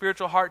heart, your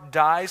spiritual heart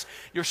dies,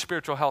 your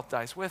spiritual health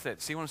dies with it.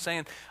 See what I'm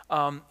saying?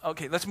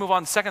 Okay, let's move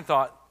on. Second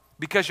thought.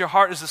 Because your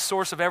heart is the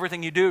source of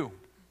everything you do.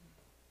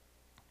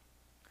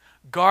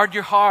 Guard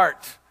your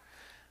heart.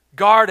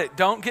 Guard it.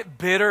 Don't get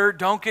bitter.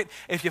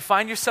 If you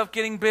find yourself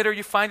getting bitter,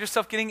 you find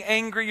yourself getting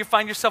angry, you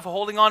find yourself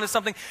holding on to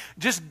something,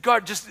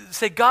 just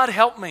say, God,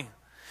 help me.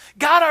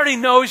 God already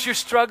knows you're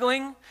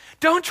struggling.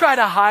 Don't try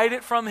to hide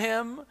it from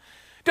Him.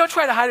 Don't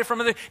try to hide it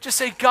from others. Just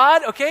say,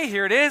 God, okay,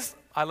 here it is.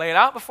 I lay it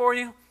out before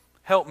you.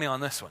 Help me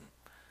on this one.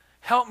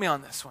 Help me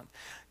on this one.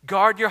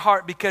 Guard your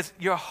heart, because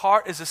your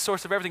heart is the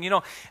source of everything.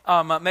 Megan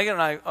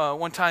and I,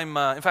 one time,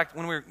 in fact,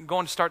 when we were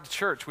going to start the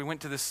church, we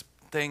went to this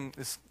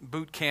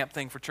boot camp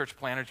thing for church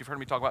planners. You've heard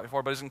me talk about it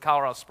before, but it's in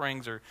Colorado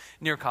Springs or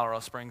near Colorado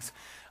Springs.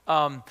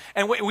 And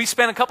we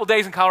spent a couple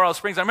days in Colorado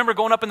Springs. I remember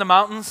going up in the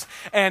mountains,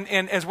 and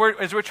as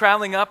we're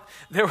traveling up,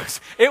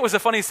 it was the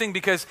funniest thing,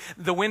 because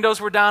the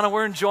windows were down and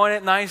we're enjoying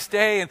it, nice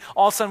day, and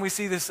all of a sudden we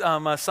see this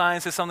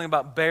sign says something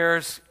about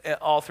bears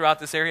all throughout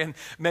this area, and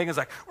Megan's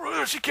like,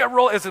 she can't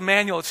roll, it's a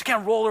manual, she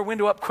can't roll her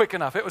window up quick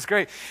enough. It was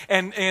great,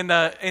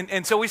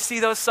 and so we see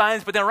those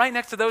signs, but then right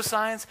next to those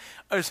signs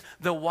is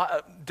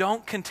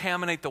don't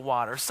contaminate the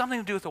water. Something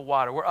to do with the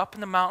water. We're up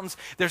in the mountains.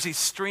 There's these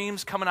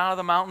streams coming out of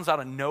the mountains out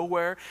of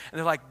nowhere, and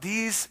they're like, like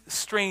these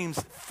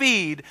streams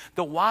feed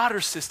the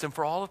water system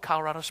for all of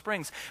Colorado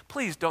Springs.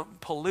 Please don't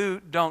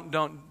pollute, don't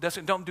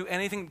do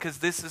anything, because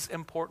this is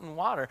important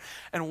water.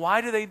 And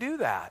why do they do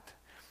that?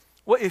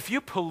 Well, if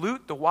you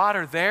pollute the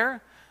water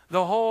there,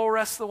 the whole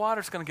rest of the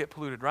water is going to get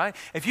polluted, right?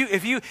 If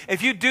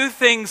you do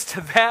things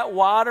to that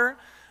water,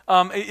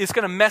 it's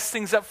going to mess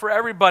things up for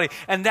everybody.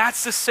 And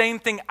that's the same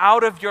thing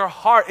out of your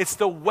heart. It's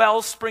the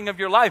wellspring of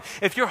your life.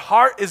 If your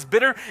heart is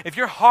bitter, if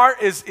your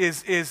heart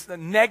is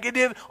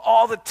negative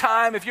all the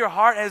time, if your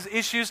heart has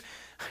issues,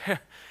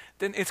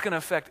 then it's going to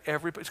affect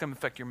everybody. It's going to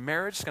affect your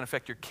marriage. It's going to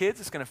affect your kids.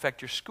 It's going to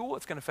affect your school.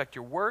 It's going to affect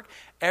your work.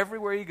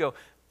 Everywhere you go,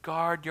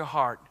 guard your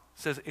heart.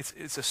 It says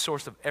it's a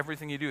source of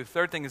everything you do. The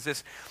third thing is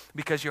this: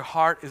 because your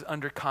heart is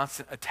under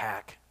constant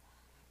attack.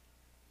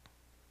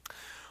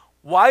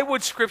 Why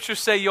would Scripture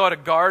say you ought to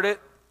guard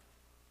it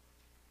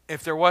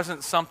if there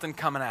wasn't something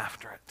coming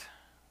after it?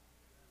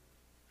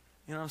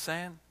 You know what I'm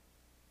saying?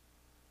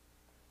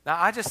 Now,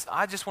 I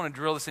just want to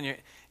drill this in you.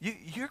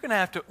 You're going to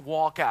have to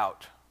walk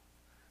out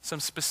some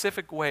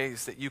specific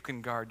ways that you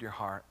can guard your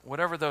heart,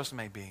 whatever those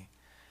may be.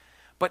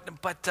 But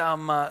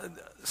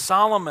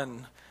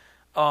Solomon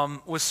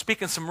was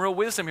speaking some real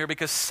wisdom here,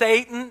 because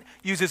Satan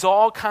uses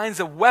all kinds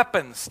of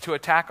weapons to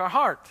attack our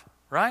heart.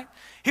 Right?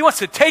 He wants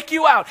to take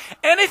you out.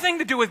 Anything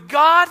to do with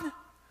God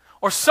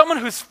or someone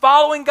who's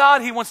following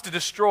God, he wants to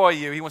destroy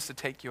you. He wants to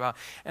take you out.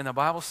 And the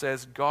Bible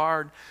says,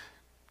 guard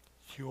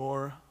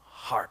your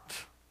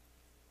heart.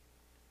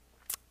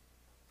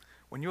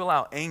 When you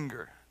allow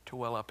anger to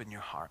well up in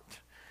your heart,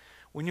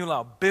 when you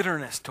allow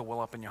bitterness to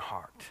well up in your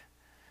heart,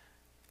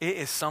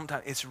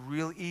 it's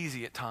real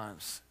easy at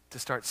times to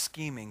start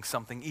scheming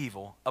something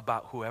evil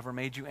about whoever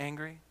made you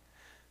angry,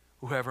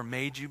 whoever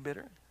made you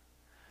bitter.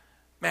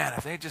 Man,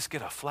 if they just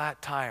get a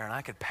flat tire and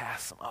I could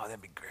pass them, oh,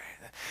 that'd be great.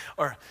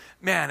 Or,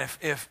 man,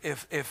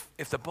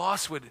 if the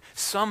boss would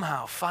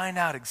somehow find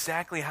out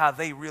exactly how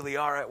they really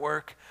are at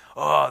work,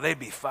 oh, they'd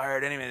be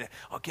fired anyway.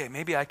 Okay,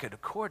 maybe I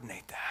could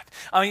coordinate that.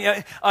 I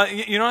mean,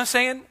 you know what I'm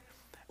saying?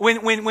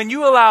 When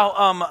you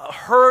allow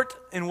hurt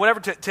and whatever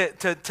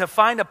to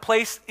find a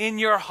place in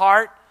your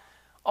heart,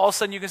 all of a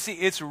sudden you can see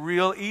it's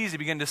real easy to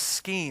begin to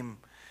scheme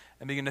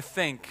and begin to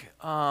think,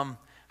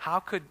 how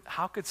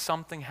could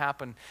something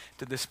happen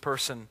to this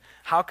person?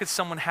 How could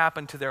someone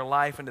happen to their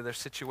life and to their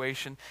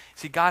situation?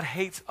 See, God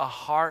hates a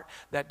heart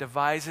that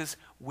devises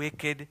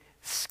wicked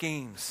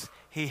schemes.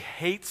 He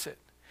hates it.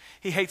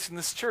 He hates in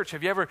this church.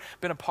 Have you ever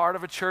been a part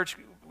of a church?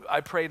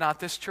 I pray not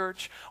this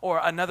church,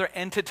 or another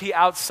entity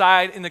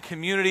outside in the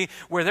community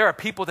where there are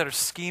people that are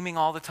scheming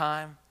all the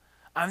time.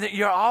 I mean,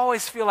 you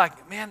always feel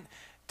like, man,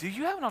 do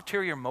you have an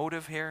ulterior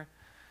motive here?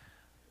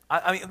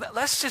 I mean,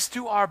 let's just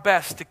do our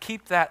best to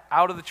keep that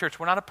out of the church.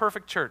 We're not a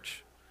perfect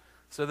church.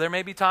 So there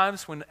may be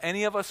times when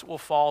any of us will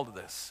fall to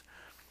this.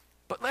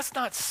 But let's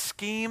not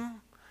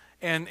scheme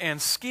and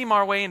scheme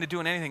our way into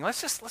doing anything. Let's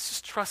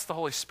just trust the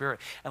Holy Spirit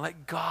and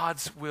let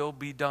God's will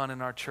be done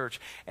in our church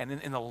and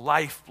in the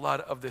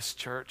lifeblood of this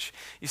church.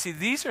 You see,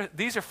 these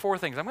are four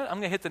things. I'm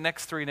going to hit the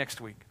next three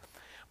next week.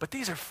 But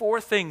these are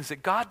four things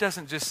that God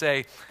doesn't just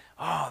say,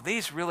 oh,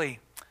 these really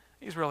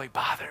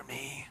bother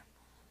me.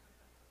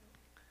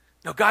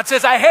 No, God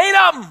says, I hate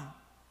them.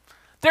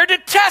 They're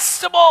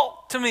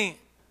detestable to me.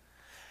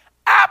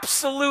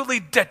 Absolutely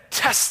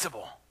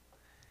detestable.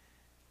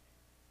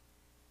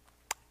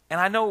 And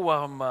I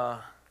know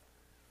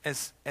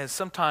as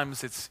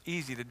sometimes it's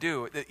easy to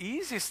do, the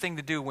easiest thing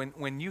to do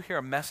when you hear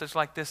a message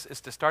like this is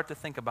to start to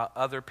think about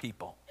other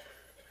people.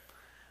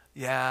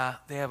 Yeah,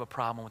 they have a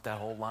problem with that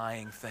whole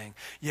lying thing.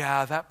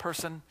 Yeah, that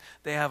person,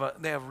 they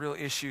have real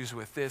issues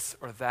with this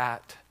or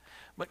that.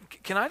 But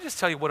can I just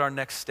tell you what our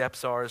next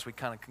steps are as we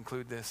kind of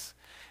conclude this?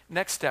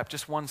 Next step,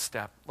 just one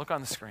step. Look on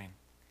the screen.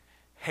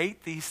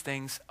 Hate these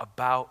things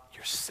about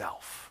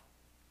yourself.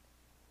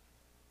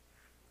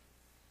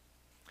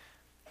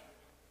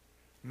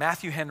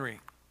 Matthew Henry,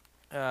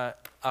 I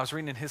was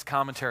reading in his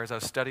commentary as I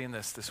was studying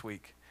this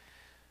week.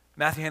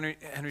 Matthew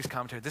Henry's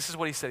commentary, this is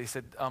what he said. He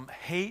said,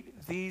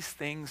 hate these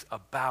things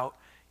about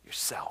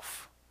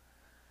yourself.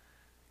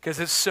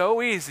 Because it's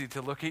so easy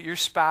to look at your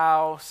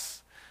spouse,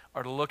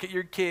 or to look at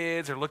your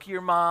kids, or look at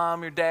your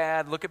mom, your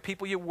dad, look at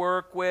people you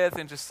work with,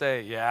 and just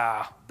say,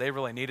 yeah, they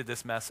really needed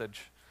this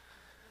message.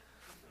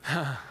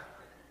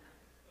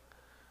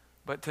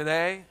 But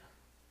today,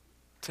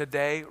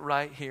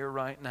 right here,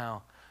 right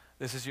now,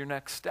 this is your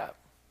next step.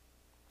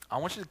 I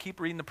want you to keep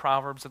reading the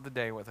Proverbs of the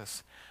day with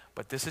us,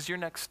 but this is your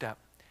next step.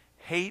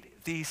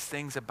 Hate these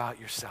things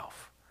about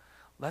yourself.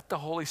 Let the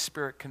Holy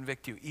Spirit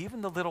convict you.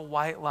 Even the little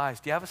white lies.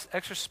 Do you have an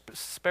extra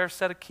spare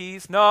set of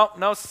keys? No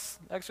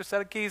extra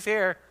set of keys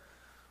here.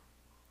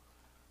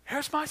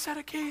 Here's my set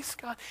of keys,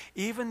 God.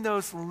 Even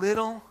those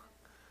little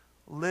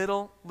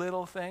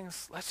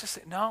things, let's just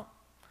say, no,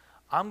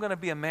 I'm going to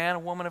be a man, a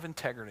woman of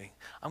integrity.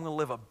 I'm going to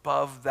live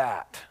above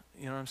that.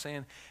 You know what I'm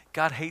saying?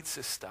 God hates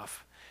this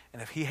stuff.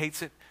 And if he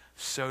hates it,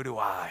 so do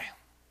I.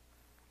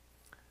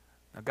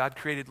 Now, God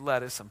created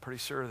lettuce. I'm pretty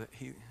sure that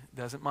he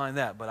doesn't mind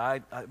that.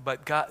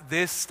 But God,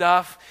 this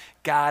stuff,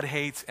 God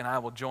hates, and I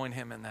will join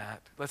him in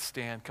that. Let's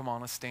stand. Come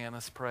on, let's stand.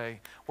 Let's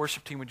pray.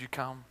 Worship team, would you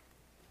come?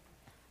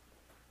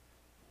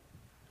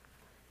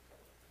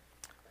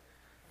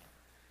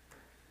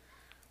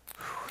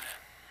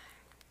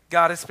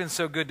 God, it's been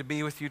so good to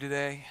be with you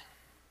today.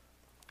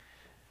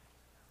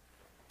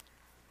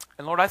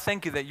 And Lord, I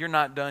thank you that you're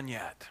not done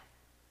yet.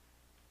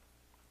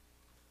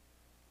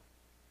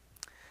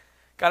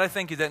 God, I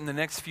thank you that in the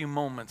next few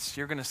moments,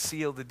 you're going to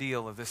seal the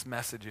deal of this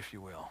message, if you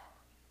will.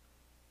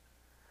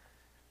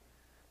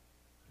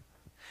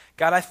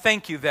 God, I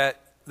thank you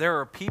that there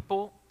are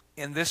people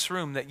in this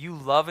room that you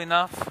love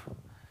enough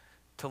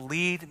to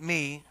lead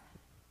me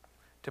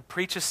to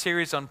preach a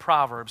series on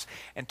Proverbs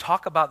and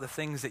talk about the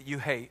things that you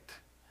hate.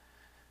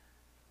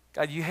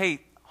 God, you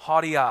hate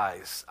haughty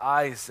eyes,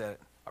 eyes that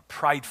are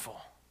prideful.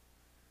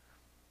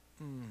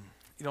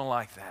 You don't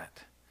like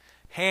that.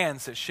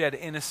 Hands that shed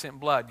innocent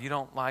blood, you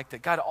don't like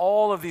that. God,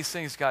 all of these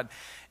things, God,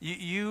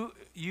 the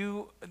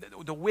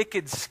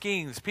wicked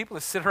schemes, people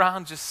that sit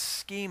around just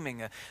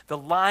scheming, the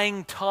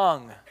lying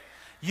tongue,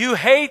 you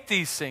hate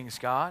these things,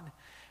 God.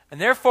 And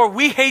therefore,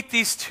 we hate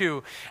these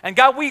too. And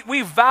God,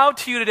 we vow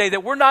to you today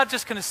that we're not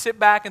just going to sit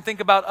back and think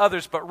about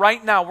others, but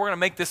right now, we're going to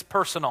make this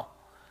personal.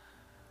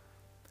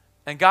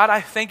 And God, I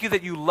thank you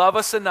that you love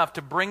us enough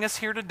to bring us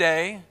here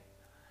today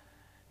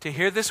to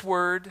hear this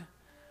word.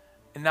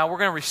 And now we're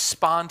going to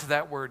respond to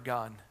that word,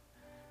 God.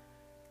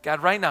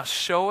 God, right now,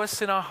 show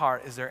us in our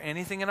heart, is there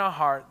anything in our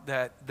heart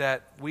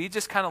that we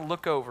just kind of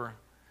look over?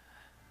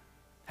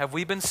 Have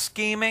we been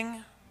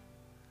scheming?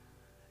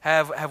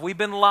 Have we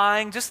been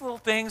lying? Just little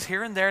things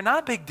here and there.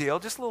 Not a big deal,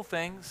 just little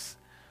things.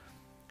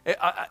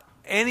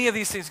 Any of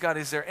these things, God,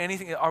 is there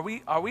anything? Are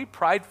we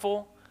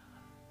prideful?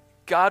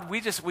 God,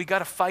 we got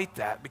to fight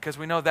that because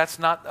we know that's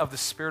not of the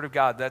Spirit of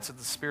God. That's of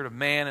the spirit of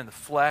man and the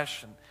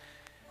flesh. And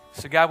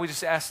so, God, we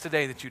just ask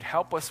today that you'd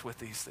help us with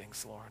these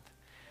things, Lord.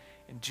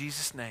 In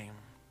Jesus' name.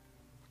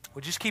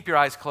 Would you just keep your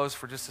eyes closed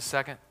for just a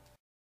second?